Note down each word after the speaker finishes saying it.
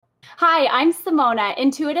Hi, I'm Simona,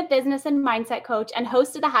 intuitive business and mindset coach and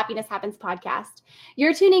host of the Happiness Happens podcast.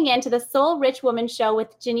 You're tuning in to the Soul Rich Woman Show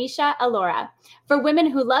with Janisha Alora for women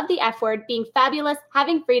who love the F word, being fabulous,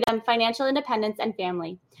 having freedom, financial independence, and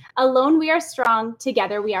family. Alone we are strong,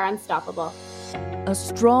 together we are unstoppable. A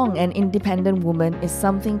strong and independent woman is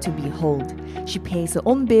something to behold. She pays her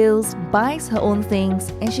own bills, buys her own things,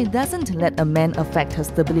 and she doesn't let a man affect her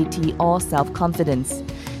stability or self-confidence.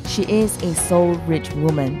 She is a soul-rich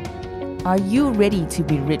woman. Are you ready to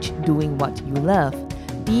be rich doing what you love?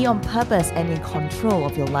 Be on purpose and in control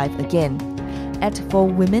of your life again. At For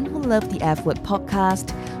Women Who Love the F Word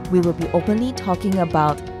podcast, we will be openly talking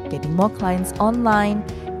about getting more clients online,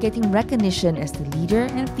 getting recognition as the leader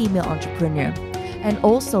and female entrepreneur, and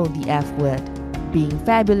also the F word, being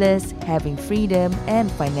fabulous, having freedom,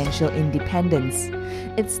 and financial independence.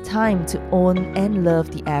 It's time to own and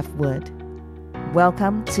love the F word.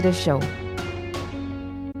 Welcome to the show.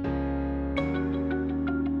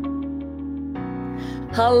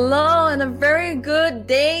 Hello and a very good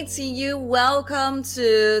day to you. Welcome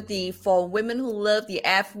to the For Women Who Love the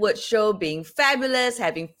F Word show, being fabulous,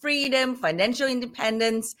 having freedom, financial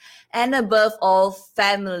independence, and above all,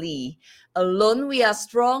 family. Alone we are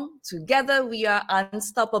strong, together we are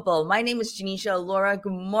unstoppable. My name is Janisha Alora.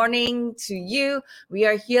 Good morning to you. We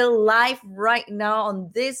are here live right now on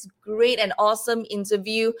this great and awesome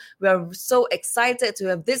interview. We are so excited to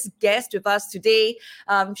have this guest with us today.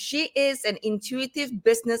 She is an intuitive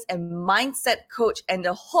business and mindset coach and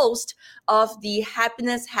the host of the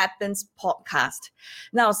Happiness Happens podcast.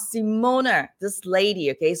 Now, Simona, this lady,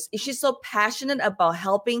 okay, she's so passionate about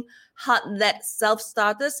helping heart-led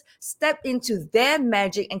self-starters step into their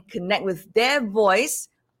magic and connect with their voice,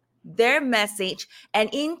 their message, and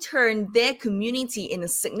in turn their community in a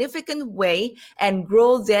significant way and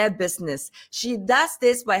grow their business. She does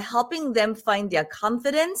this by helping them find their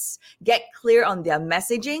confidence, get clear on their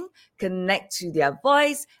messaging, connect to their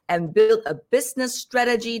voice, and build a business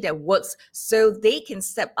strategy that works so they can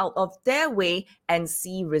step out of their way and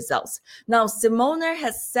see results. Now, Simona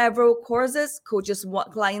has several courses, coaches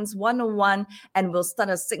clients one-on-one, and will start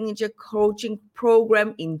a signature coaching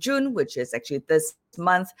program in June, which is actually this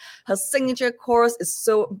month. Her signature course is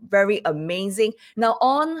so very amazing. Now,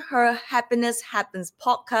 on her Happiness Happens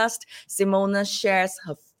podcast, Simona shares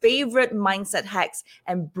her favorite mindset hacks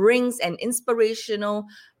and brings an inspirational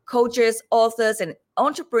coaches, authors, and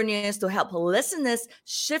entrepreneurs to help listeners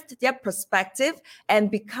shift their perspective and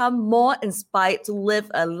become more inspired to live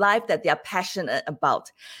a life that they are passionate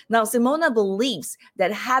about. Now, Simona believes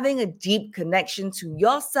that having a deep connection to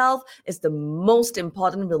yourself is the most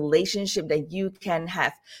important relationship that you can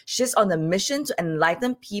have. She's on a mission to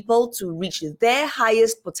enlighten people to reach their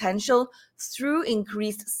highest potential through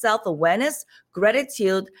increased self-awareness,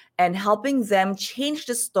 gratitude, and helping them change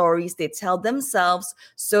the stories they tell themselves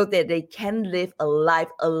so that they can live a life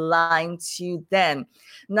aligned to them.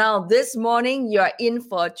 Now, this morning, you're in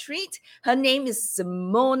for a treat. Her name is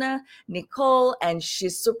Simona Nicole, and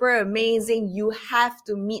she's super amazing. You have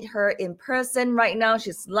to meet her in person right now.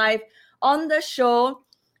 She's live on the show.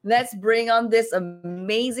 Let's bring on this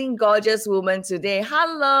amazing, gorgeous woman today.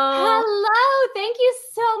 Hello. Hello. Thank you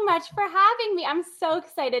so much for having me. I'm so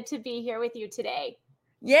excited to be here with you today.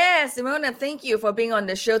 Yes, Simona, thank you for being on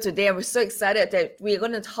the show today. I'm so excited that we're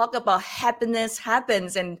going to talk about happiness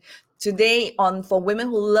happens. And today on For Women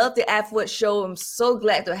Who Love the F Word show, I'm so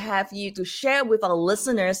glad to have you to share with our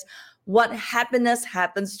listeners what happiness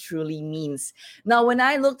happens truly means. Now, when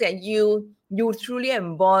I looked at you, you truly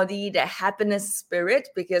embody the happiness spirit,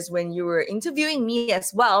 because when you were interviewing me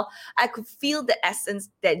as well, I could feel the essence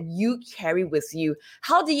that you carry with you.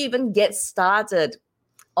 How do you even get started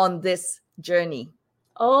on this journey?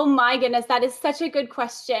 Oh my goodness, that is such a good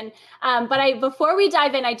question. Before we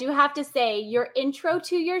dive in, I do have to say your intro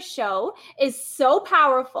to your show is so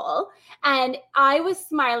powerful. And I was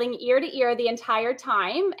smiling ear to ear the entire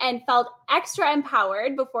time and felt extra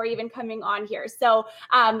empowered before even coming on here. So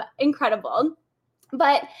incredible.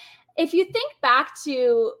 But if you think back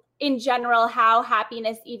to, in general, how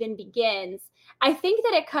happiness even begins, I think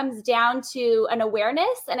that it comes down to an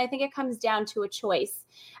awareness, and I think it comes down to a choice.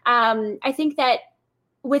 I think that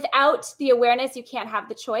without the awareness, you can't have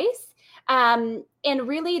the choice. And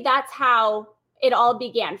really, that's how it all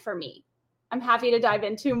began for me. I'm happy to dive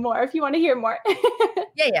into more if you want to hear more.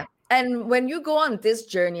 Yeah. And when you go on this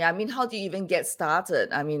journey, I mean, how do you even get started?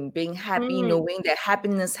 I mean, being happy, Mm. knowing that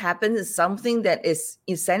happiness happens is something that is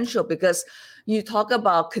essential, because you talk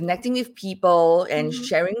about connecting with people and Mhm.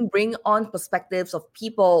 sharing, bring on perspectives of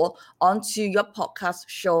people onto your podcast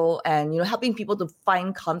show, and, helping people to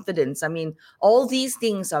find confidence. I mean, all these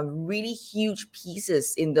things are really huge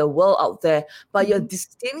pieces in the world out there, but you're Mhm.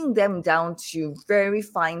 distilling them down to very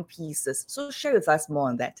fine pieces. So share with us more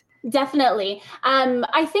on that. Definitely.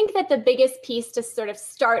 I think that the biggest piece to sort of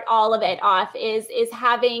start all of it off is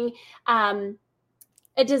having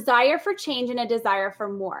a desire for change and a desire for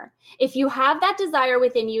more. If you have that desire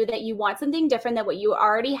within you that you want something different than what you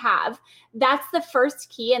already have, that's the first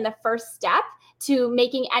key and the first step to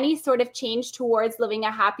making any sort of change towards living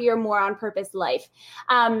a happier, more on purpose life.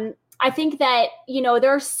 I think that,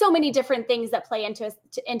 there are so many different things that play into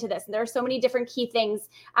this. And there are so many different key things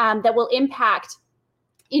that will impact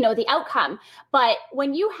the outcome. But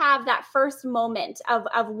when you have that first moment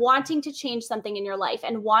of wanting to change something in your life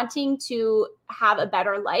and wanting to have a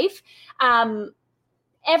better life,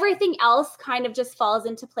 everything else kind of just falls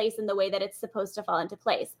into place in the way that it's supposed to fall into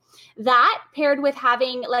place. That paired with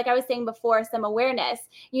having, like I was saying before, some awareness.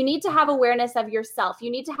 You need to have awareness of yourself.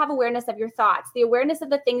 You need to have awareness of your thoughts, the awareness of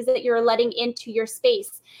the things that you're letting into your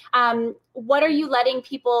space. What are you letting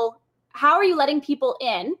people, how are you letting people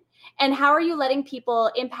in? And how are you letting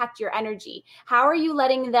people impact your energy? How are you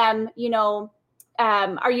letting them,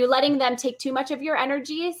 are you letting them take too much of your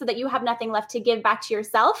energy so that you have nothing left to give back to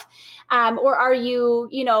yourself? Or are you,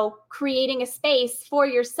 creating a space for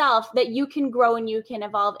yourself that you can grow and you can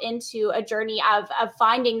evolve into a journey of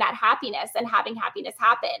finding that happiness and having happiness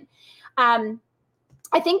happen?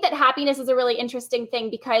 I think that happiness is a really interesting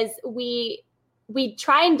thing, because we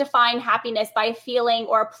try and define happiness by a feeling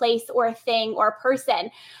or a place or a thing or a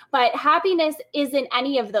person, but happiness isn't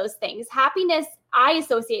any of those things. Happiness, I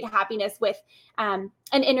associate happiness with an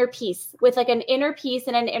inner peace, with like an inner peace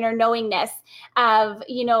and an inner knowingness of,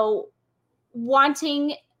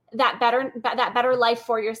 wanting that better life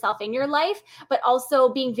for yourself in your life, but also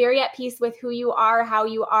being very at peace with who you are, how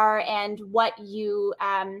you are, and what you,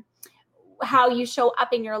 how you show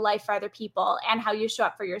up in your life for other people and how you show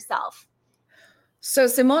up for yourself. So,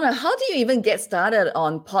 Simona, how do you even get started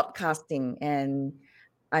on podcasting? And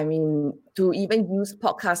I mean, to even use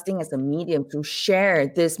podcasting as a medium to share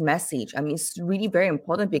this message. I mean, it's really very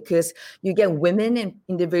important, because you get women and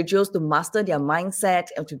individuals to master their mindset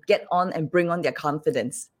and to get on and bring on their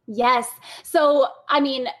confidence. Yes. So, I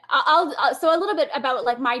mean, so a little bit about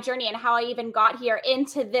like my journey and how I even got here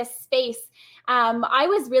into this space. I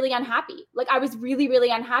was really unhappy. Like I was really, really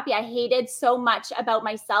unhappy. I hated so much about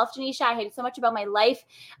myself, Janisha. I hated so much about my life.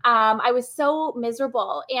 I was so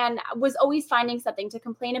miserable and was always finding something to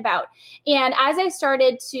complain about. And as I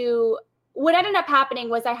started to, what ended up happening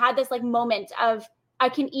was I had this like moment of, I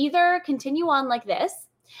can either continue on like this,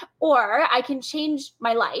 or I can change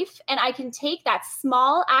my life and I can take that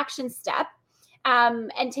small action step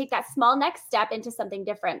and take that small next step into something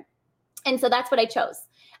different. And so that's what I chose.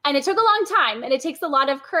 And it took a long time, and it takes a lot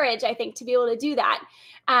of courage, I think, to be able to do that.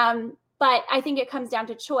 But I think it comes down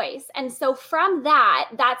to choice. And so from that,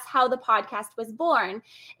 that's how the podcast was born.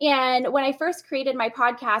 And when I first created my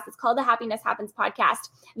podcast, it's called the Happiness Happens Podcast.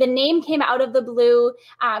 The name came out of the blue.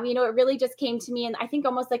 It really just came to me, and I think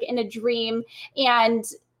almost like in a dream. And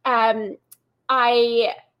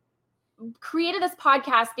I created this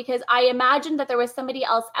podcast because I imagined that there was somebody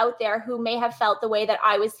else out there who may have felt the way that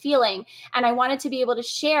I was feeling. And I wanted to be able to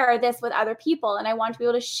share this with other people. And I wanted to be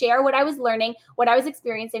able to share what I was learning, what I was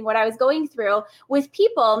experiencing, what I was going through with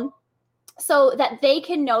people, so that they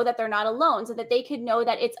can know that they're not alone, so that they could know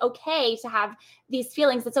that it's okay to have these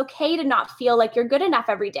feelings. It's okay to not feel like you're good enough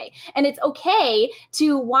every day. And it's okay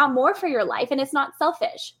to want more for your life. And it's not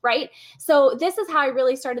selfish, right? So this is how I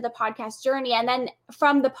really started the podcast journey. And then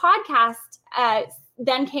from the podcast,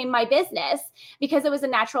 then came my business, because it was a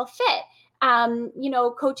natural fit.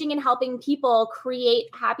 Coaching and helping people create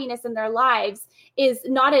happiness in their lives is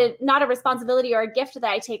not a responsibility or a gift that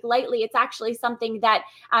I take lightly. It's actually something that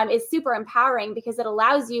is super empowering, because it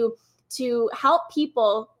allows you to help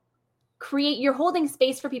people create, you're holding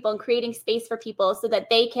space for people and creating space for people so that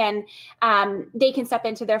they can step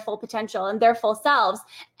into their full potential and their full selves.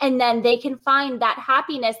 And then they can find that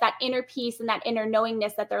happiness, that inner peace, and that inner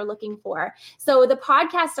knowingness that they're looking for. So the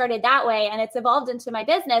podcast started that way, and it's evolved into my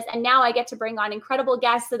business. And now I get to bring on incredible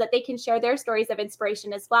guests so that they can share their stories of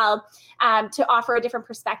inspiration as well, to offer a different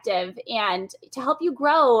perspective and to help you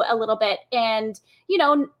grow a little bit and,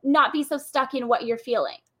 not be so stuck in what you're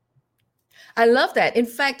feeling. I love that. In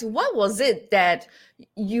fact, what was it that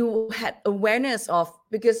you had awareness of?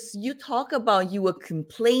 Because you talk about you were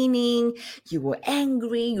complaining, you were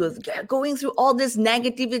angry, you were going through all this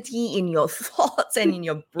negativity in your thoughts and in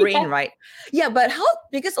your brain, Yeah. right? Yeah, but how?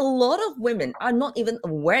 Because a lot of women are not even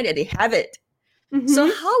aware that they have it. So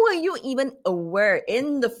Mhm. how were you even aware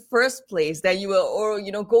in the first place that you were, or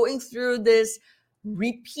going through this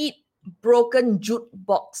repeat broken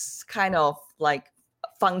jukebox kind of like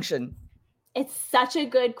function? It's such a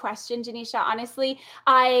good question, Janisha. Honestly,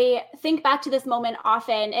 I think back to this moment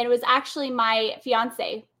often, and it was actually my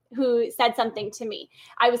fiance who said something to me.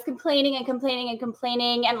 I was complaining and complaining and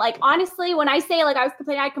complaining. And like, honestly, when I say like I was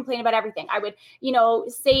complaining, I'd complain about everything. I would,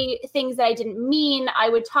 say things that I didn't mean. I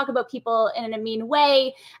would talk about people in a mean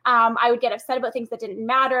way. I would get upset about things that didn't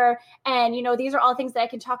matter. And, these are all things that I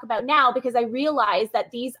can talk about now because I realize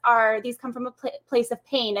that these come from a place of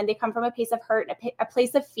pain, and they come from a place of hurt, a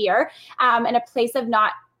place of fear, and a place of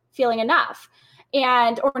not feeling enough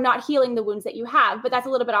or not healing the wounds that you have. But that's a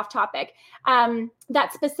little bit off topic.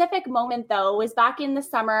 That specific moment, though, was back in the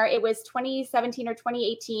summer. It was 2017 or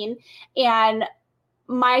 2018. And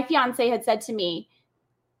my fiance had said to me,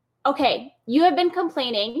 okay, you have been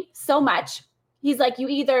complaining so much. He's like, you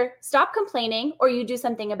either stop complaining or you do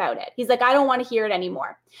something about it. He's like, I don't want to hear it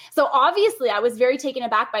anymore. So obviously I was very taken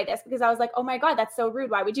aback by this because I was like, oh my God, that's so rude.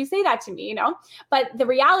 Why would you say that to me? But the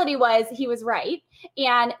reality was he was right.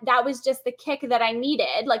 And that was just the kick that I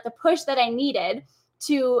needed, like the push that I needed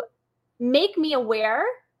to make me aware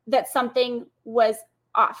that something was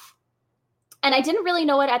off. And I didn't really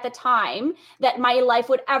know it at the time that my life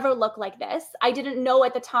would ever look like this. I didn't know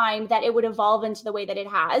at the time that it would evolve into the way that it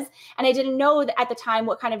has. And I didn't know at the time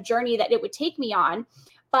what kind of journey that it would take me on.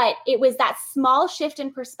 But it was that small shift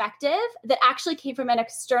in perspective that actually came from an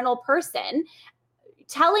external person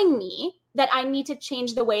telling me that I need to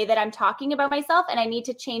change the way that I'm talking about myself, and I need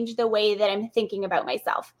to change the way that I'm thinking about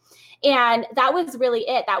myself. And that was really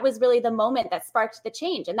it. That was really the moment that sparked the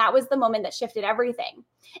change. And that was the moment that shifted everything.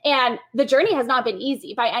 And the journey has not been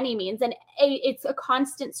easy by any means. And it's a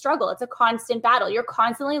constant struggle. It's a constant battle. You're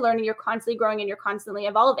constantly learning, you're constantly growing, and you're constantly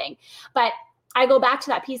evolving. But I go back to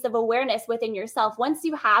that piece of awareness within yourself. Once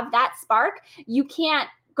you have that spark, you can't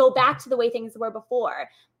go back to the way things were before,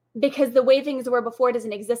 because the way things were before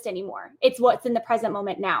doesn't exist anymore. It's what's in the present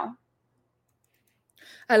moment now.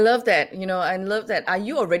 I love that. I love that. Are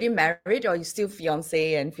you already married, or are you still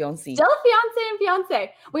fiance and fiancé? Still fiance and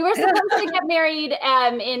fiance. We were supposed to get married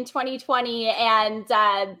in 2020, and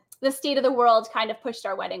the state of the world kind of pushed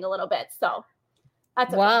our wedding a little bit. So that's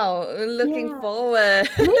okay. Wow, looking forward.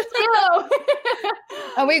 Me too.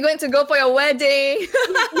 Are we going to go for your wedding?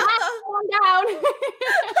 Calm down.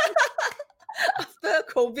 After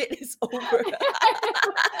COVID is over.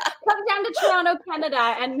 Come down to Toronto,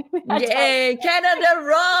 Canada, and yay, Canada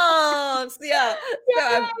rocks! Yeah,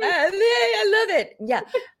 so I love it. Yeah.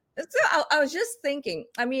 So I was just thinking,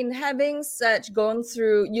 having gone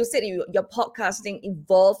through, you said your podcasting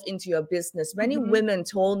evolved into your business. Many women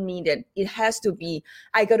told me that it has to be,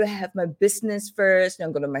 I got to have my business first.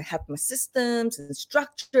 I'm going to have my systems and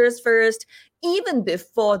structures first, even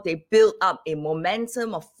before they build up a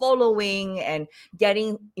momentum of following and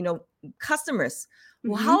getting, customers.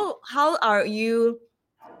 Well, how are you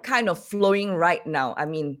kind of flowing right now?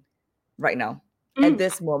 At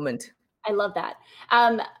this moment. I love that.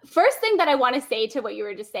 First thing that I want to say to what you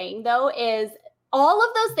were just saying, though, is all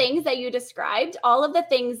of those things that you described, all of the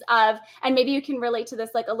things and maybe you can relate to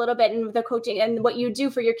this like a little bit in the coaching and what you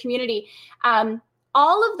do for your community.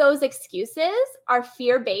 All of those excuses are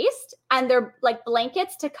fear-based, and they're like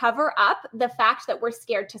blankets to cover up the fact that we're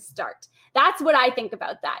scared to start. That's what I think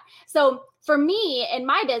about that. So for me in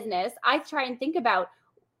my business, I try and think about,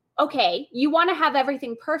 okay, you want to have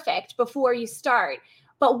everything perfect before you start.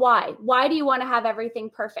 But why? Why do you want to have everything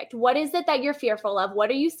perfect? What is it that you're fearful of?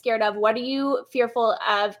 What are you scared of? What are you fearful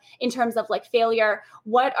of in terms of like failure?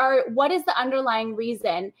 What is the underlying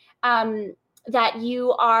reason that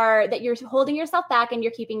you're holding yourself back and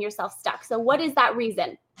you're keeping yourself stuck? So what is that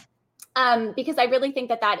reason? Because I really think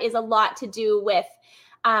that is a lot to do with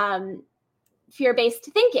fear-based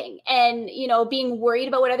thinking and, being worried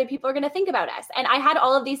about what other people are going to think about us. And I had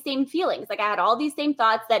all of these same feelings. Like I had all these same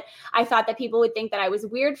thoughts that I thought that people would think that I was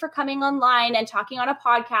weird for coming online and talking on a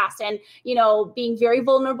podcast and, being very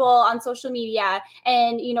vulnerable on social media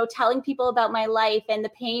and, telling people about my life and the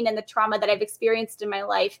pain and the trauma that I've experienced in my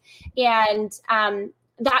life. And,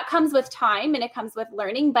 that comes with time and it comes with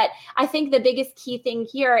learning. But I think the biggest key thing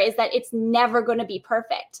here is that it's never going to be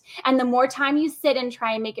perfect. And the more time you sit and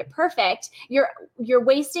try and make it perfect, you're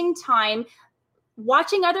wasting time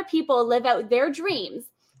watching other people live out their dreams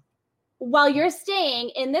while you're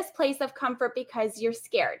staying in this place of comfort because you're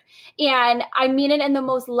scared. And I mean it in the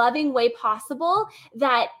most loving way possible,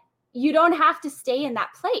 that you don't have to stay in that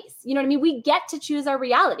place. You know what I mean? We get to choose our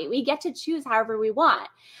reality. We get to choose however we want.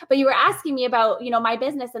 But you were asking me about, my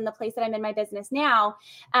business and the place that I'm in my business now.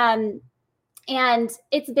 And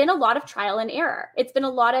it's been a lot of trial and error. It's been a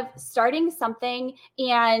lot of starting something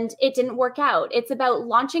and it didn't work out. It's about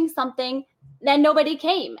launching something, then nobody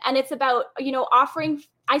came. And it's about,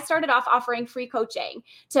 I started off offering free coaching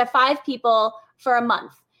to 5 people for a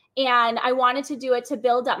month. And I wanted to do it to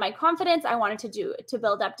build up my confidence. I wanted to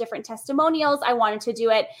build up different testimonials. I wanted to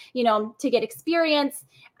do it, to get experience.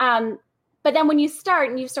 But then when you start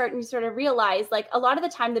and you sort of realize, like, a lot of the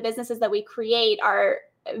time the businesses that we create are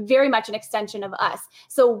very much an extension of us.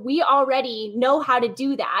 So we already know how to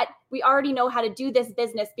do that. We already know how to do this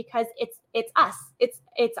business because it's us.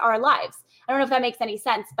 It's our lives. I don't know if that makes any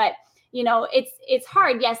sense, but it's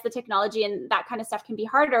hard. Yes, the technology and that kind of stuff can be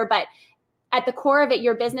harder, but at the core of it,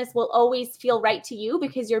 your business will always feel right to you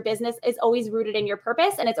because your business is always rooted in your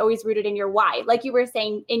purpose and it's always rooted in your why. Like you were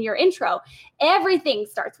saying in your intro, everything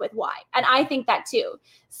starts with why. And I think that too.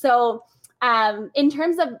 So in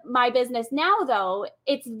terms of my business now, though,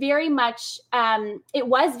 it's very much, it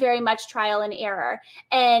was very much trial and error,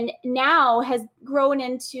 and now has grown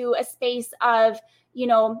into a space of,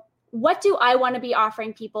 what do I want to be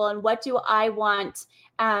offering people, and what do I want,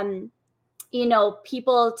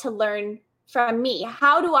 people to learn from me?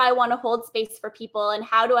 How do I want to hold space for people, and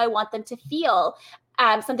how do I want them to feel?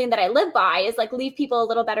 Something that I live by is like, leave people a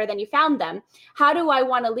little better than you found them. How do I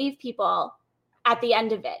want to leave people at the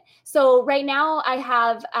end of it? So right now I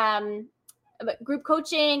have group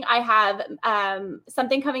coaching. I have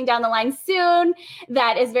something coming down the line soon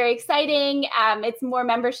that is very exciting. It's more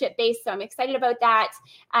membership based, so I'm excited about that.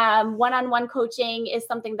 One-on-one coaching is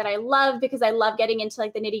something that I love because I love getting into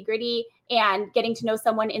like the nitty gritty and getting to know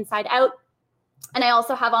someone inside out. And I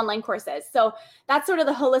also have online courses. So that's sort of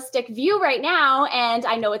the holistic view right now. And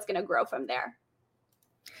I know it's going to grow from there.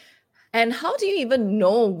 And how do you even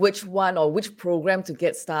know which one or which program to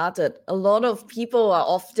get started? A lot of people are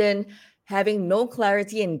often having no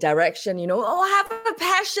clarity and direction, I have a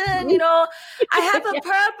passion, I have a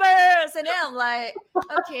purpose. And then I'm like,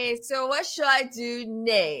 okay, so what should I do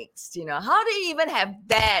next? How do you even have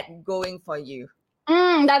that going for you?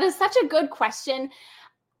 That is such a good question.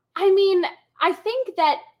 I mean, I think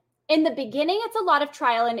that in the beginning, it's a lot of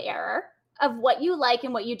trial and error of what you like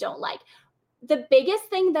and what you don't like. The biggest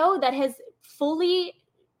thing, though, that has fully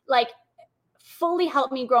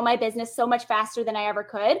helped me grow my business so much faster than I ever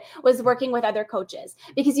could was working with other coaches,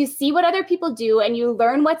 because you see what other people do and you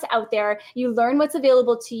learn what's out there, you learn what's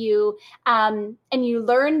available to you, and you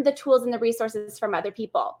learn the tools and the resources from other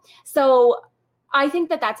people. So I think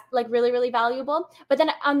that that's like really, really valuable. But then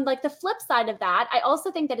on like the flip side of that, I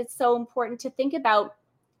also think that it's so important to think about,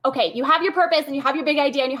 okay, you have your purpose and you have your big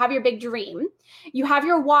idea and you have your big dream. You have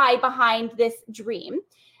your why behind this dream.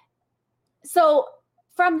 So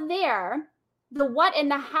from there, the what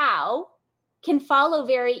and the how can follow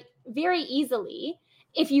very, very easily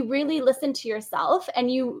if you really listen to yourself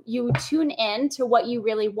and you tune in to what you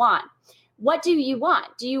really want. What do you want?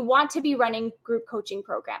 Do you want to be running group coaching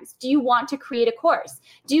programs? Do you want to create a course?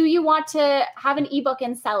 Do you want to have an ebook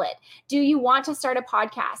and sell it? Do you want to start a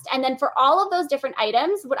podcast? And then for all of those different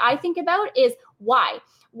items, what I think about is why.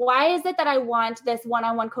 Why is it that I want this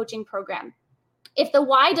one-on-one coaching program? If the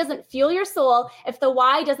why doesn't fuel your soul, if the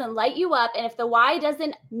why doesn't light you up, and if the why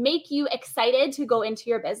doesn't make you excited to go into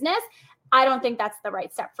your business, I don't think that's the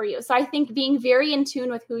right step for you. So I think being very in tune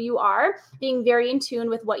with who you are, being very in tune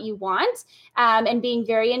with what you want, and being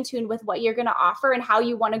very in tune with what you're going to offer and how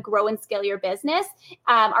you want to grow and scale your business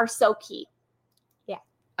are so key. Yeah.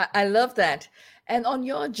 I love that. And on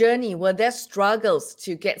your journey, were there struggles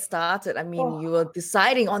to get started? I mean, you were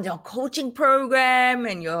deciding on your coaching program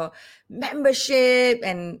and your membership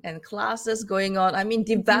and classes going on. I mean,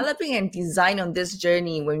 developing and design on this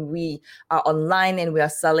journey when we are online and we are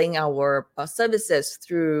selling our services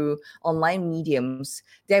through online mediums,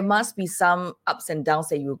 there must be some ups and downs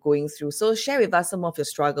that you're going through. So share with us some of your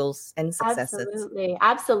struggles and successes.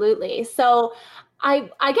 Absolutely. So I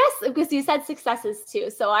guess because you said successes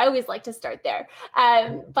too, so I always like to start there.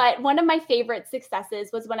 But one of my favorite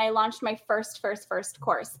successes was when I launched my first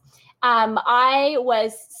course. I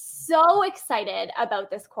was so excited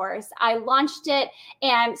about this course. I launched it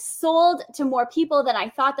and sold to more people than I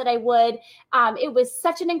thought that I would. It was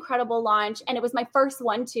such an incredible launch, and it was my first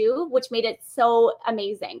one too, which made it so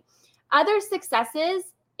amazing. Other successes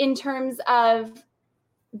in terms of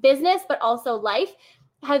business, but also life.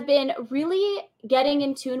 have been really getting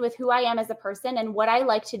in tune with who I am as a person and what I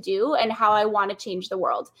like to do and how I want to change the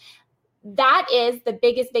world. That is the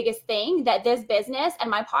biggest thing that this business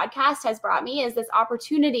and my podcast has brought me, is this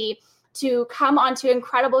opportunity to come onto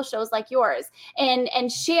incredible shows like yours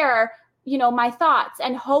and share, you know, my thoughts,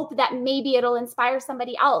 and hope that maybe it'll inspire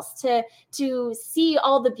somebody else to see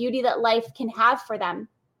all the beauty that life can have for them.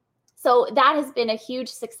 So that has been a huge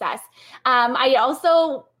success. I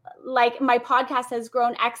also, like, my podcast has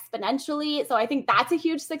grown exponentially. So I think that's a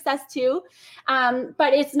huge success too.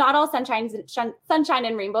 But it's not all sunshine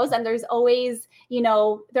and rainbows. And there's always, you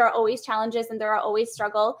know, there are always challenges and there are always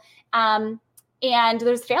struggle. And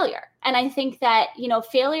there's failure. And I think that, you know,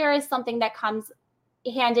 failure is something that comes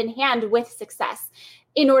hand in hand with success.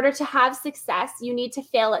 In order to have success, you need to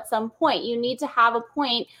fail at some point. You need to have a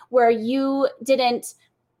point where you didn't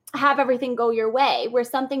have everything go your way, where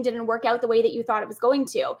something didn't work out the way that you thought it was going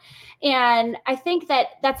to. And I think that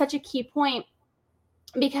that's such a key point,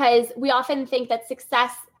 because we often think that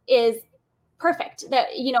success is perfect,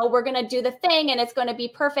 that, you know, we're going to do the thing and it's going to be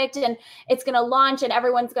perfect and it's going to launch and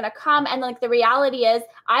everyone's going to come. And like, the reality is,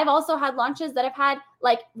 I've also had launches that have had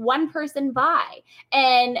like one person buy.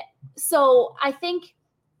 And so I think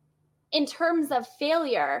in terms of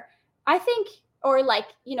failure, I think, or like,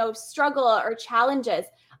 you know, struggle or challenges,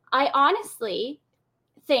 I honestly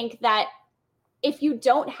think that if you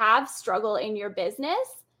don't have struggle in your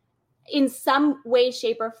business in some way,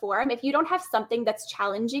 shape, or form, if you don't have something that's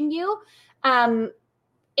challenging you, I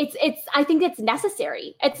think it's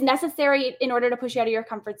necessary. It's necessary in order to push you out of your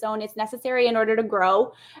comfort zone. It's necessary in order to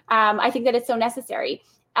grow. I think that it's so necessary.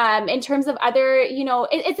 In terms of other, you know,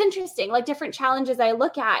 it's interesting, like different challenges I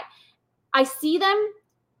look at, I see them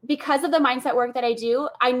because of the mindset work that I do.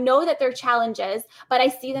 I know that they're challenges, but I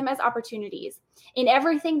see them as opportunities in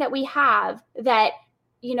everything that we have that,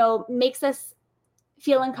 you know, makes us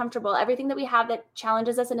feel uncomfortable, everything that we have that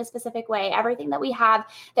challenges us in a specific way, everything that we have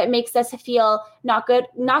that makes us feel not good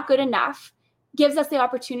enough, gives us the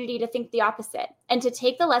opportunity to think the opposite and to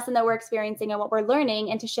take the lesson that we're experiencing and what we're learning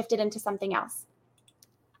and to shift it into something else.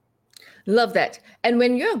 Love that. And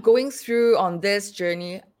when you're going through on this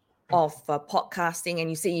journey of podcasting, and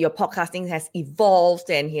you say your podcasting has evolved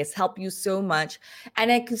and he has helped you so much, and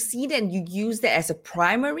I could see that you use that as a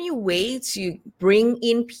primary way to bring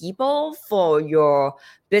in people for your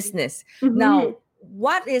business. Mm-hmm. Now,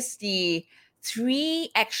 what is the 3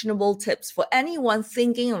 actionable tips for anyone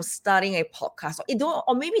thinking of starting a podcast,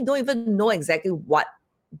 or maybe don't even know exactly what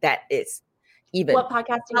that is, even what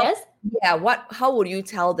podcasting is? Yeah, how would you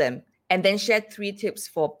tell them? And then share 3 tips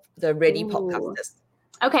for the ready podcasters.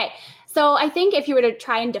 Okay. So I think if you were to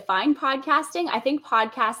try and define podcasting, I think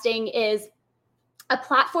podcasting is a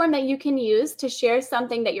platform that you can use to share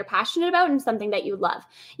something that you're passionate about and something that you love.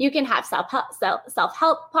 You can have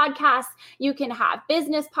self-help podcasts. You can have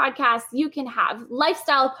business podcasts. You can have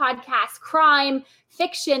lifestyle podcasts, crime,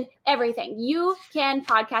 fiction, everything. You can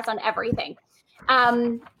podcast on everything.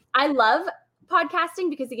 I love podcasting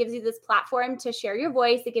because it gives you this platform to share your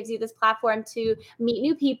voice. It gives you this platform to meet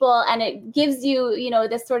new people. And it gives you, you know,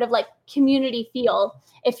 this sort of like community feel,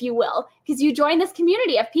 if you will, because you join this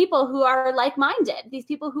community of people who are like-minded, these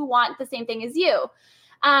people who want the same thing as you.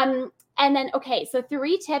 And then, okay, so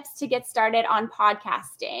 3 tips to get started on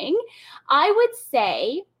podcasting. I would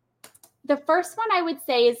say the first one I would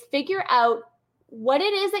say is figure out what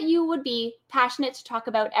it is that you would be passionate to talk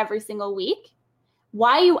about every single week.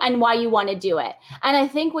 Why you want to do it. And I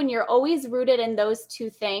think when you're always rooted in those 2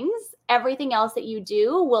 things, everything else that you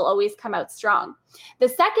do will always come out strong. The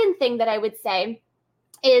second thing that I would say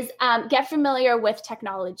is get familiar with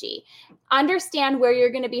technology. Understand where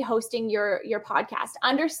you're going to be hosting your podcast.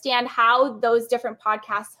 Understand how those different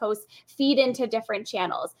podcast hosts feed into different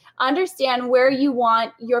channels. Understand where you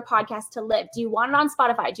want your podcast to live. Do you want it on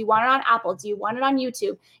Spotify? Do you want it on Apple? Do you want it on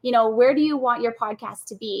YouTube? You know, where do you want your podcast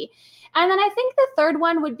to be? And then I think the third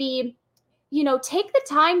one would be, you know, take the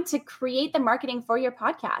time to create the marketing for your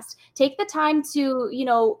podcast. Take the time to, you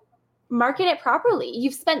know, market it properly.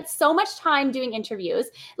 You've spent so much time doing interviews.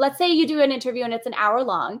 Let's say you do an interview and it's an hour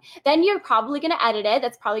long. Then you're probably going to edit it.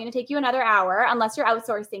 That's probably going to take you another hour unless you're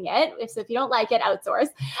outsourcing it. If you don't like it, outsource.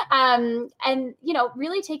 And, you know,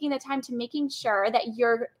 really taking the time to making sure that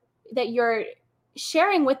you're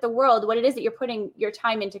sharing with the world what it is that you're putting your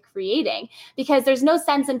time into creating, because there's no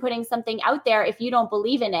sense in putting something out there if you don't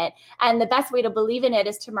believe in it. And the best way to believe in it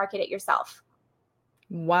is to market it yourself.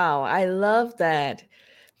 Wow. I love that.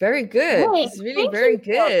 Very good. Thanks. It's really very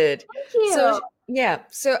good. Thank you.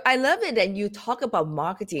 So I love it that you talk about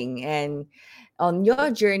marketing and on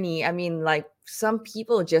your journey. I mean, like some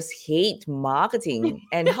people just hate marketing.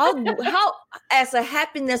 And how as a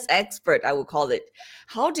happiness expert, I would call it,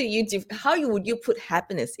 how would you put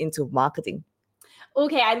happiness into marketing?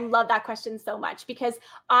 Okay, I love that question so much because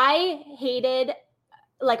I hated,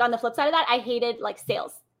 like on the flip side of that, I hated like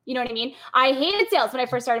sales. You know what I mean? I hated sales when I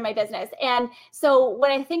first started my business. And so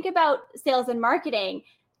when I think about sales and marketing,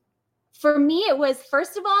 for me, it was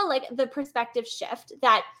first of all, like the perspective shift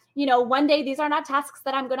that, one day these are not tasks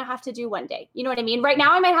that I'm going to have to do one day. You know what I mean? Right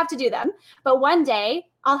now I might have to do them, but one day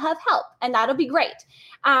I'll have help and that'll be great.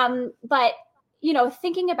 But,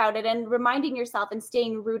 thinking about it and reminding yourself and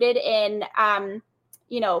staying rooted in,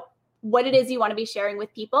 what it is you want to be sharing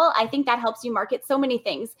with people, I think that helps you market so many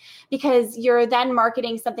things because you're then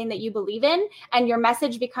marketing something that you believe in and your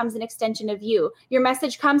message becomes an extension of you. Your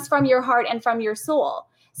message comes from your heart and from your soul.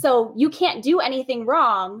 So you can't do anything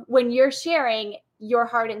wrong when you're sharing your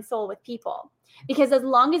heart and soul with people. Because as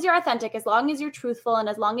long as you're authentic, as long as you're truthful, and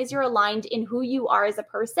as long as you're aligned in who you are as a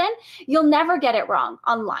person, you'll never get it wrong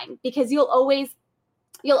online because you'll always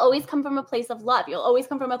come from a place of love. You'll always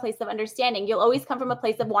come from a place of understanding. You'll always come from a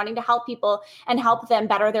place of wanting to help people and help them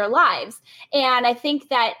better their lives. And I think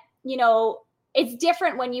that, it's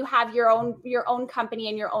different when you have your own company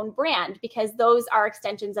and your own brand because those are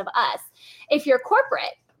extensions of us. If you're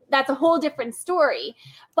corporate, that's a whole different story.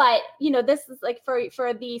 But, this is like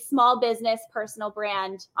for the small business, personal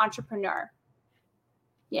brand entrepreneur.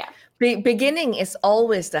 Yeah. Beginning is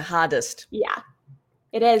always the hardest. Yeah,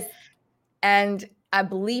 it is. And I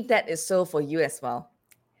believe that is so for you as well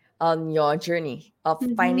on your journey of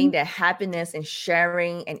finding the happiness and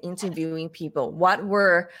sharing and interviewing people. What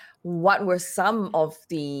were some of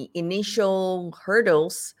the initial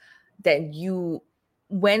hurdles that you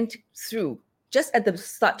went through just at the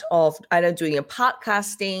start of either doing a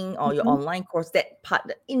podcasting or your online course, that part,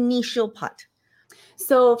 the initial part?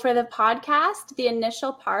 So for the podcast, the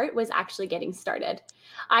initial part was actually getting started.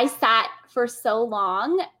 I sat for so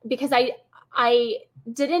long because I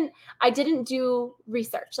didn't do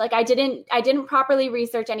research. Like I didn't properly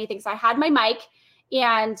research anything. So I had my mic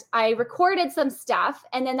and I recorded some stuff.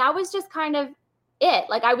 And then that was just kind of it.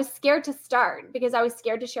 Like I was scared to start because I was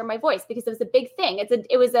scared to share my voice because it was a big thing. It's a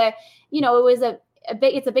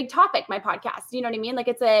big topic, my podcast. You know what I mean? Like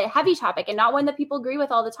it's a heavy topic and not one that people agree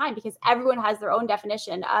with all the time because everyone has their own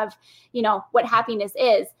definition of, what happiness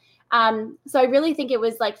is. So I really think it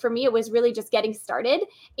was like, for me, it was really just getting started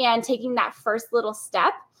and taking that first little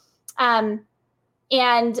step.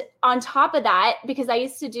 And on top of that, because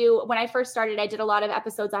when I first started, I did a lot of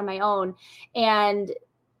episodes on my own. And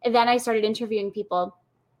then I started interviewing people.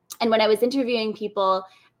 And when I was interviewing people,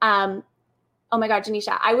 oh my God,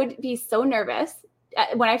 Janisha, I would be so nervous.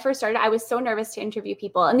 When I first started, I was so nervous to interview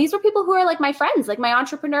people. And these were people who are like my friends, like my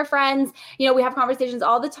entrepreneur friends. We have conversations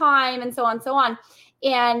all the time and so on, so on.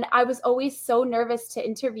 And I was always so nervous to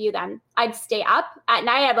interview them. I'd stay up at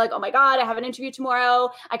night. I'd be like, oh my God, I have an interview tomorrow.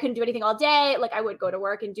 I couldn't do anything all day. Like I would go to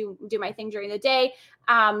work and do my thing during the day.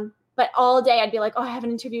 But all day I'd be like, oh, I have an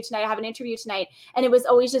interview tonight. And it was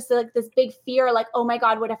always just like this big fear, like, oh my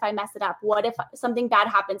God, what if I mess it up? What if something bad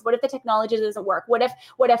happens? What if the technology doesn't work? What if?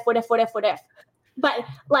 But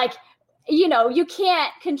like, you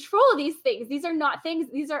can't control these things. These are not things.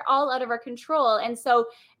 These are all out of our control. And so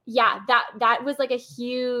yeah, that was like a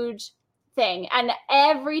huge thing. And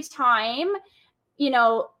every time,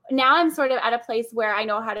 now I'm sort of at a place where I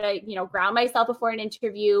know how to, ground myself before an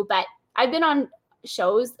interview, but I've been on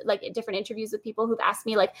shows, like different interviews with people who've asked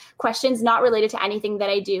me like questions not related to anything that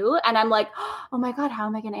I do. And I'm like, oh my God, how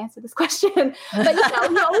am I going to answer this question? But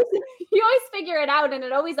you always figure it out and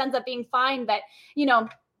it always ends up being fine. But,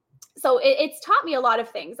 so it's taught me a lot of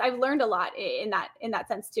things. I've learned a lot in that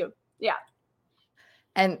sense too. Yeah.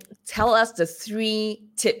 And tell us the 3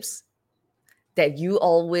 tips that you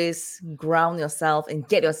always ground yourself and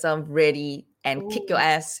get yourself ready and kick your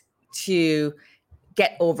ass to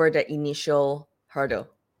get over the initial hurdle.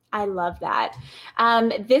 I love that.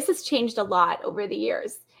 This has changed a lot over the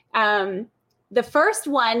years. The first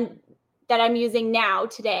one that I'm using now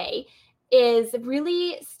today is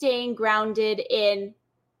really staying grounded in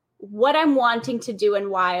what I'm wanting to do and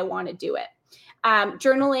why I want to do it.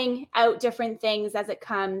 Journaling out different things as it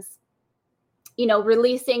comes,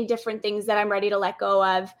 releasing different things that I'm ready to let go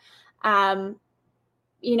of,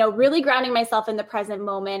 really grounding myself in the present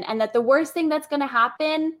moment. And that the worst thing that's going to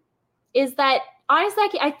happen is that, honestly,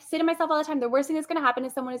 I say to myself all the time, the worst thing that's going to happen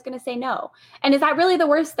is someone is going to say no. And is that really the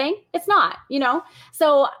worst thing? It's not,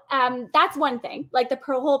 So that's one thing, like the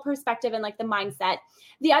whole perspective and like the mindset.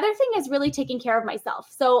 The other thing is really taking care of myself.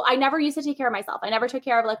 So I never used to take care of myself. I never took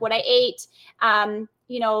care of like what I ate, how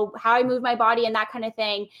I move my body and that kind of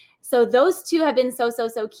thing. So those two have been so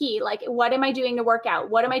key. Like, what am I doing to work out?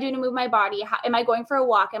 What am I doing to move my body? How, am I going for a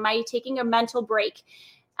walk? Am I taking a mental break?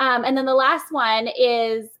 And then the last one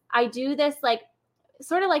is I do this like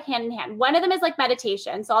sort of like hand in hand. One of them is like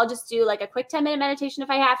meditation. So I'll just do like a quick 10-minute meditation if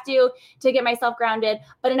I have to get myself grounded.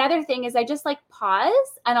 But another thing is I just like pause,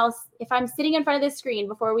 and if I'm sitting in front of the screen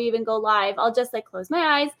before we even go live, I'll just like close my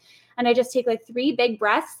eyes and I just take like 3 big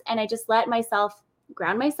breaths, and I just let myself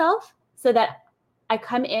ground myself so that I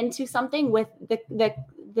come into something with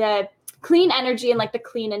the clean energy and like the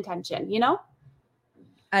clean intention, you know?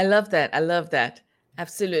 I love that. I love that.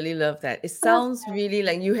 Absolutely love that. It sounds really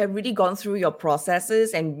like you have really gone through your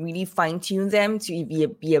processes and really fine-tuned them to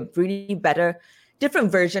be a really better, different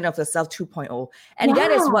version of yourself 2.0. And that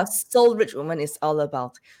is what Soul Rich Woman is all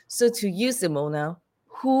about. So to you, Simona,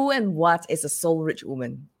 who and what is a soul rich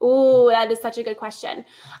woman? Oh, that is such a good question.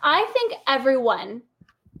 I think everyone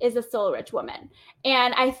is a soul rich woman.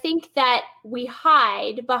 And I think that we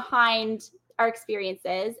hide behind our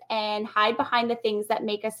experiences and hide behind the things that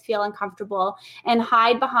make us feel uncomfortable and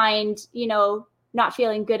hide behind, not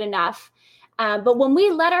feeling good enough. But when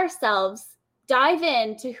we let ourselves dive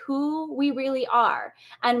into who we really are,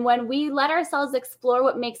 and when we let ourselves explore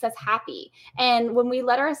what makes us happy, and when we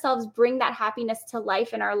let ourselves bring that happiness to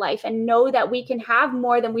life in our life and know that we can have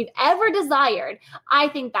more than we've ever desired, I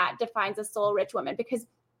think that defines a soul rich woman, because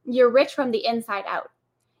you're rich from the inside out.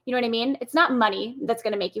 You know what I mean? It's not money that's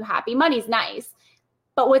going to make you happy. Money's nice,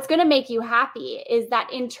 but what's going to make you happy is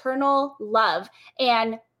that internal love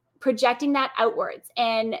and projecting that outwards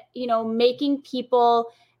and, making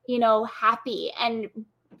people, happy and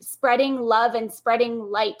spreading love and spreading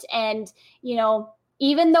light. And,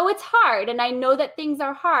 even though it's hard, and I know that things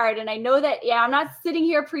are hard, and I know that, I'm not sitting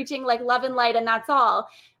here preaching like love and light and that's all.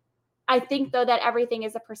 I think though that everything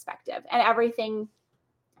is a perspective and everything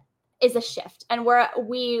is a shift, and what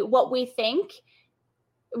we think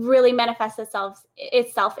really manifests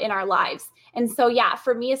itself in our lives. And so,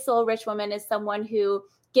 for me, a soul rich woman is someone who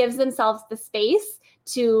gives themselves the space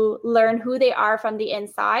to learn who they are from the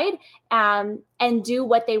inside, and do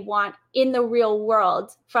what they want in the real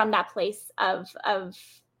world from that place of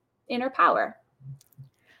inner power.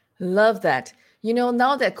 Love that.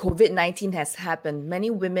 Now that COVID-19 has happened, many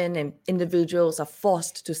women and individuals are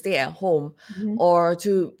forced to stay at home, or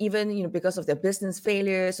to even, because of their business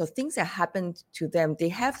failures or things that happened to them, they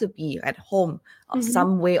have to be at home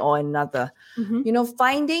some way or another.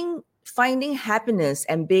 Finding happiness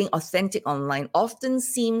and being authentic online often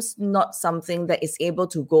seems not something that is able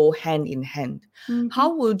to go hand in hand.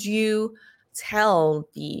 How would you tell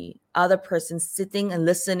the other person sitting and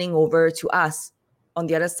listening over to us on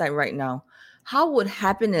the other side right now, how would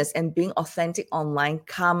happiness and being authentic online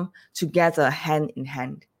come together hand in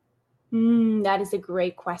hand? That is a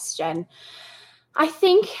great question. I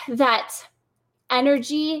think that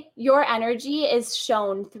your energy is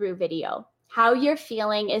shown through video. How you're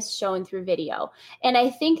feeling is shown through video. And I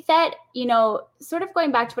think that, sort of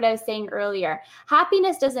going back to what I was saying earlier,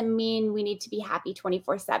 happiness doesn't mean we need to be happy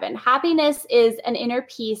 24/7. Happiness is an inner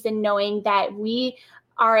peace in knowing that we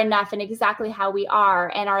are enough and exactly how we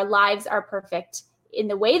are, and our lives are perfect in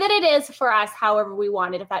the way that it is for us, however we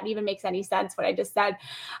want it, if that even makes any sense, what I just said.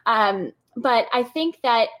 But I think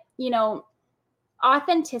that,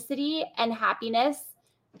 authenticity and happiness,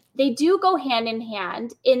 they do go hand in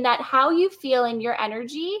hand, in that how you feel in your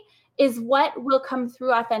energy is what will come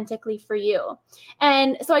through authentically for you.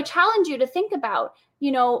 And so I challenge you to think about,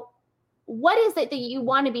 what is it that you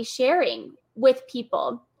want to be sharing with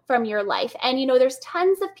people from your life? And, there's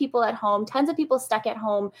tons of people at home, tons of people stuck at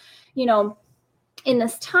home, in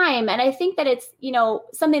this time. And I think that it's,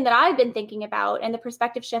 something that I've been thinking about, and the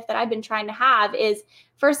perspective shift that I've been trying to have is,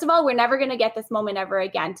 first of all, we're never going to get this moment ever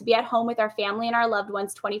again. To be at home with our family and our loved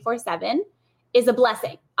ones 24/7 is a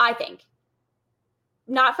blessing, I think.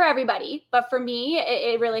 Not for everybody, but for me,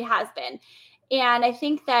 it really has been. And I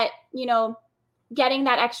think that, getting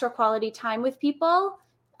that extra quality time with people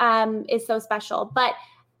is so special. But,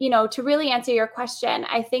 to really answer your question,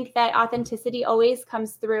 I think that authenticity always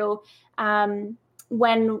comes through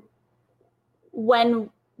when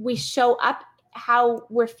we show up how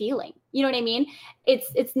we're feeling. You know what I mean?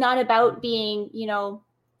 It's not about being,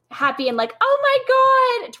 happy and like, oh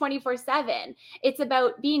my God, 24/7. It's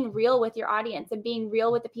about being real with your audience and being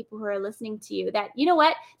real with the people who are listening to you, that, you know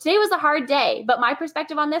what, today was a hard day, but my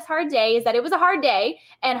perspective on this hard day is that it was a hard day,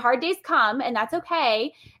 and hard days come, and that's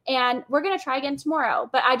okay. And we're going to try again tomorrow.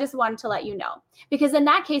 But I just wanted to let you know, because in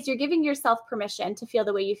that case, you're giving yourself permission to feel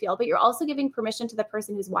the way you feel, but you're also giving permission to the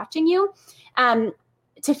person who's watching you,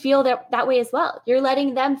 to feel that way as well. You're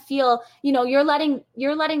letting them feel, you're letting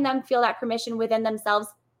them feel that permission within themselves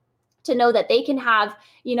to know that they can have,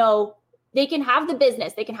 they can have the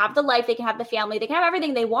business, they can have the life, they can have the family, they can have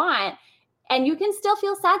everything they want. And you can still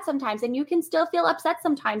feel sad sometimes, and you can still feel upset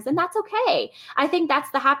sometimes, and that's okay. I think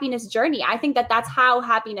that's the happiness journey. I think that that's how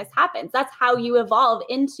happiness happens. That's how you evolve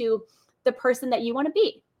into the person that you want to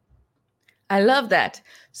be. I love that.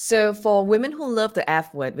 So for women who love the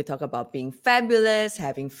F word, we talk about being fabulous,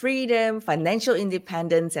 having freedom, financial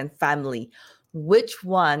independence, and family. Which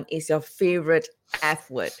one is your favorite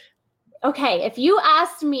F word? Okay, if you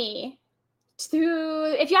asked me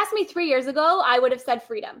 3 years ago, I would have said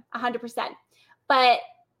freedom, 100%. But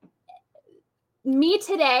me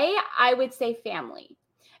today, I would say family,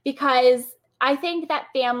 because I think that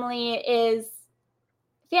family is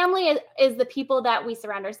the people that we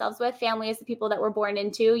surround ourselves with. Family is the people that we're born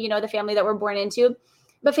into, the family that we're born into.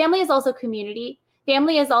 But family is also community.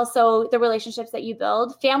 Family is also the relationships that you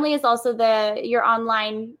build. Family is also your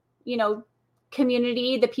online,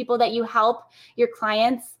 community, the people that you help, your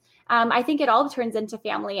clients. I think it all turns into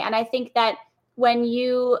family. And I think that when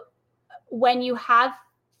you have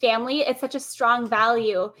family, it's such a strong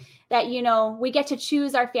value that, we get to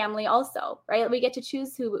choose our family also, right? We get to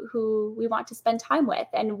choose who we want to spend time with,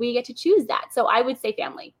 and we get to choose that. So I would say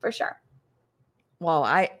family for sure. Wow,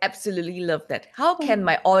 I absolutely love that. How can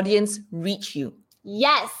my audience reach you?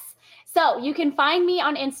 Yes. So you can find me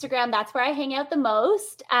on Instagram. That's where I hang out the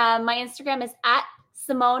most. My Instagram is at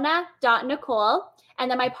simona.nicole. And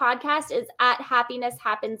then my podcast is at Happiness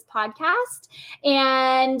Happens Podcast.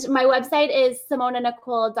 And my website is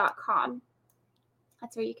simonanicole.com.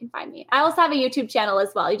 That's where you can find me. I also have a YouTube channel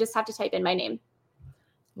as well. You just have to type in my name.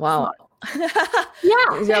 Wow.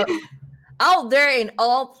 Yeah. So, out there in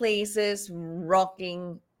all places,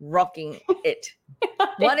 rocking it.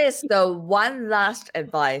 What is the one last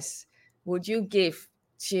advice would you give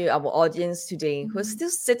to our audience today who's still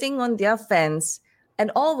sitting on their fence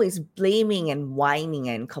and always blaming and whining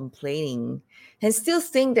and complaining and still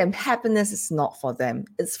think that happiness is not for them,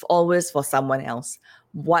 it's always for someone else?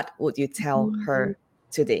 What would you tell her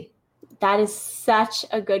today? That is such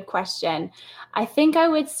a good question. I think I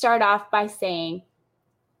would start off by saying,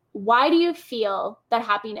 why do you feel that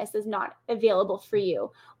happiness is not available for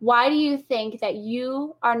you? Why do you think that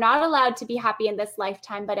you are not allowed to be happy in this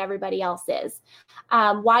lifetime, but everybody else is?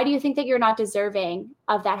 Why do you think that you're not deserving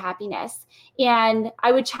of that happiness? And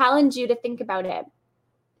I would challenge you to think about it.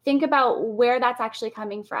 Think about where that's actually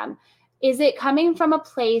coming from. Is it coming from a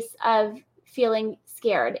place of feeling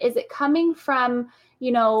scared? Is it coming from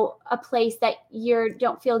a place that you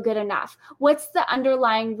don't feel good enough? What's the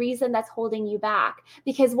underlying reason that's holding you back?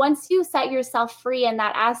 Because once you set yourself free in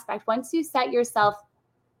that aspect, once you set yourself,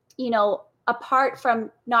 apart from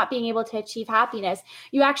not being able to achieve happiness,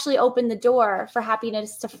 you actually open the door for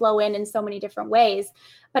happiness to flow in so many different ways.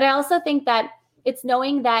 But I also think that it's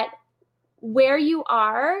knowing that where you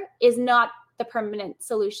are is not the permanent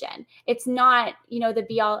solution. It's not, the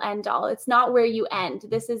be all end all. It's not where you end.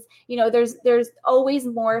 This is, there's always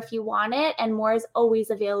more if you want it, and more is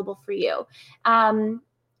always available for you. And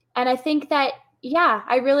I think that,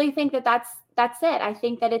 I really think that that's it. I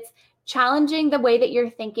think that it's challenging the way that you're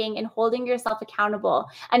thinking and holding yourself accountable.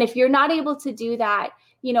 And if you're not able to do that,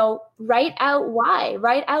 write out why,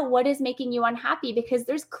 write out what is making you unhappy, because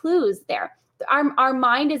there's clues there. Our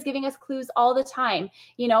mind is giving us clues all the time.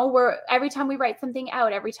 Every time we write something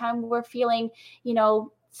out, every time we're feeling,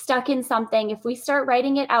 stuck in something, if we start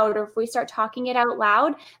writing it out or if we start talking it out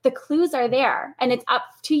loud, the clues are there, and it's up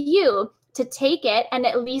to you to take it and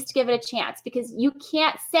at least give it a chance, because you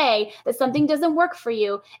can't say that something doesn't work for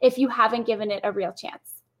you if you haven't given it a real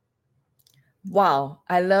chance. Wow,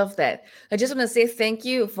 I love that. I just want to say thank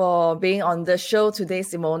you for being on the show today,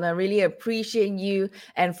 Simona. Really appreciate you.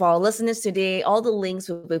 And for our listeners today, all the links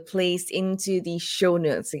will be placed into the show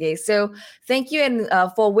notes. Okay, so thank you. And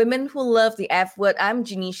for women who love the F word, I'm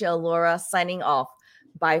Janisha Alora signing off.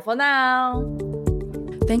 Bye for now.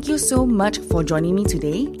 Thank you so much for joining me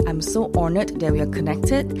today. I'm so honored that we are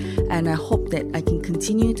connected, and I hope that I can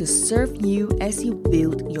continue to serve you as you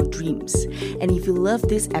build your dreams. And if you love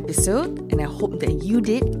this episode, and I hope that you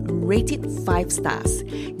did, rate it 5 stars.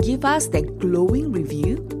 Give us that glowing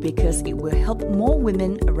review, because it will help more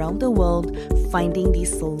women around the world finding the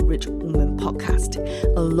Soul Rich Woman podcast.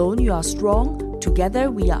 Alone you are strong, together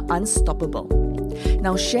we are unstoppable.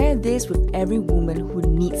 Now share this with every woman who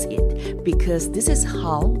needs it, because this is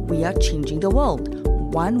how we are changing the world,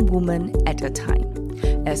 one woman at a time.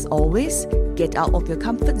 As always, get out of your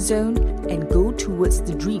comfort zone and go towards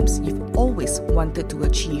the dreams you've always wanted to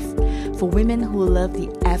achieve. For women who love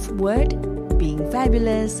the F word, being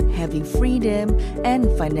fabulous, having freedom, and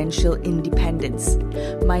financial independence.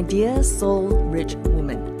 My dear soul-rich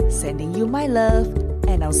woman, Sending you my love,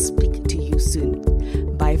 and I'll speak to you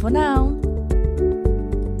soon. Bye for now.